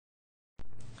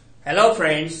Hello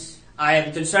friends, I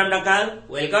am Tunsam Nakal.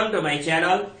 Welcome to my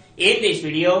channel. In this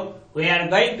video, we are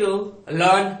going to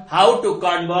learn how to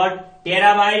convert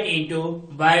terabyte into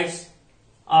bytes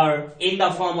or in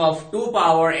the form of 2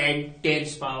 power and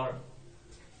 10's power.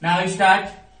 Now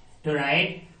start to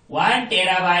write 1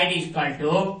 terabyte is equal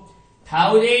to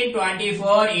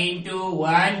 1024 into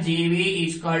 1 GB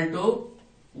is equal to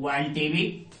 1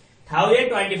 TB.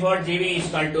 1024 GB is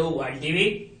equal to 1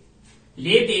 TB.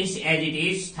 Leave this as it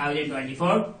is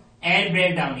 1024 and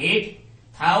break down it.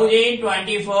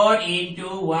 1024 into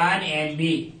 1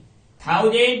 MB.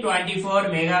 1024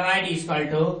 megabyte is equal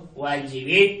to 1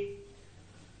 GB.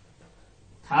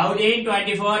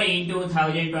 1024 into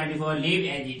 1024 leave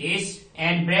as it is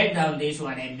and break down this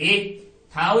 1 MB.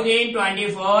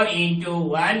 1024 into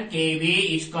 1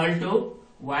 KB is equal to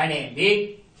 1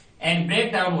 MB and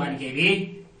break down 1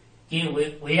 KB.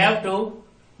 We have to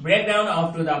break down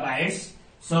up to the bytes.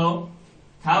 So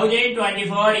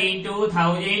 1024 into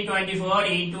 1024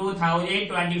 into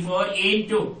 1024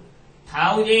 into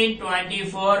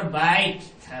 1024 bytes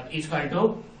is equal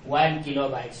to 1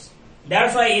 kilobytes.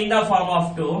 That's why in the form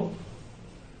of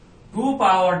 2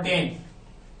 power 10.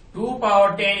 2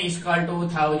 power 10 is equal to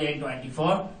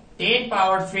 1024. 10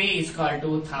 power 3 is equal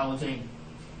to 1000.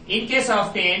 In case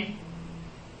of 10,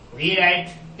 we write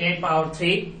 10 power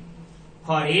 3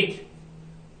 for it.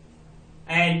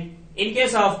 And in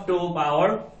case of 2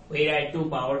 power, we write 2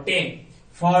 power 10.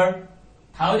 For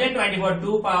 1024,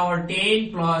 2 power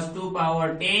 10 plus 2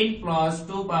 power 10 plus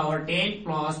 2 power 10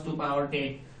 plus 2 power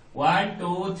 10. 1,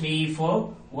 2, 3,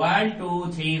 4. 1,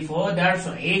 2, 3, 4. That's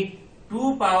why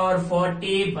 2 power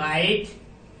 40 byte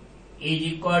is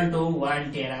equal to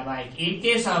 1 terabyte. In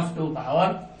case of 2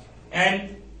 power,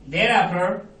 and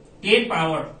thereafter 10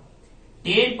 power.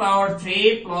 10 power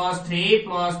 3 plus 3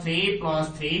 plus 3 plus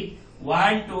 3.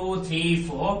 1, 2, 3,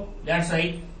 4. That's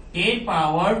right. 10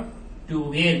 power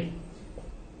 12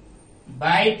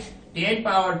 byte. 10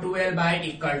 power 12 byte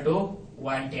equal to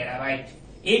 1 terabyte.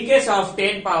 In case of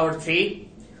 10 power 3,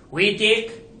 we take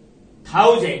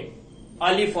 1000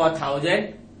 only for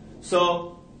 1000.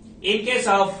 So in case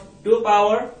of 2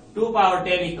 power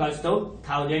 10 equals to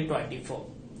 1024.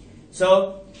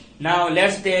 So now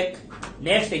let's take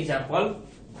next example.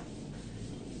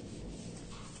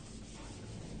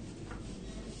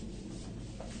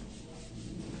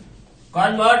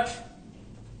 Convert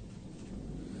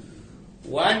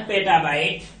 1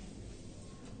 petabyte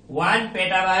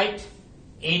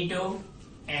into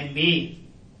MB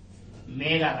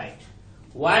megabyte.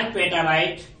 1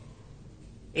 petabyte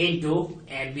into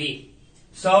MB.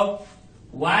 So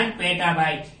 1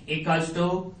 petabyte equals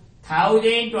to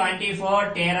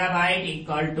 1024 terabyte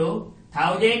equal to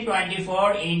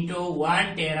 1024 into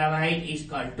 1 terabyte is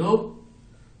equal to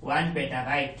 1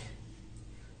 petabyte.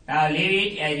 Now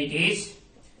leave it as it is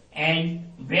and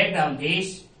break down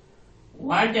this.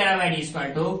 1 terabyte is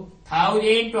equal to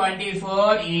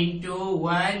 1024 into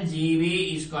 1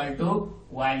 GB is equal to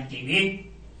 1 TB.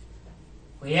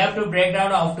 We have to break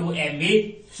down up to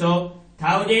MB. So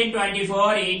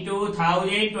 1024 into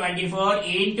 1024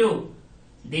 into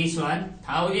this one.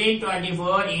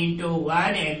 1024 into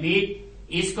 1 MB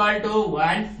is equal to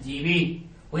 1 GB.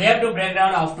 We have to break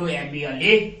down up to MB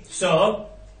only. So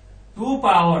 2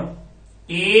 power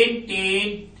 10,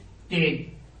 10, 10.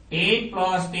 10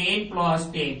 plus 10 plus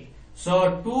 10.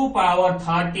 So 2 power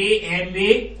 30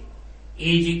 MB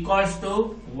is equals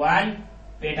to 1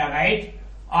 petabyte,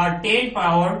 or 10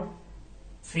 power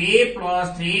 3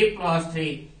 plus 3 plus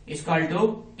 3 is equal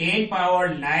to 10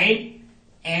 power 9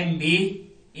 MB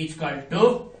is equal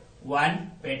to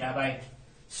 1 petabyte.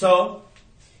 So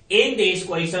in this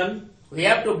question we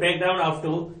have to break down up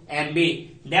to MB.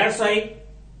 That's why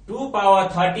 2 power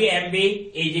 30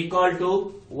 MB is equal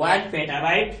to 1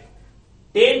 petabyte.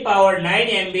 10 power 9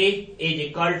 MB is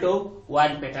equal to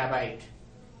 1 petabyte.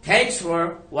 Thanks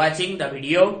for watching the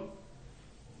video.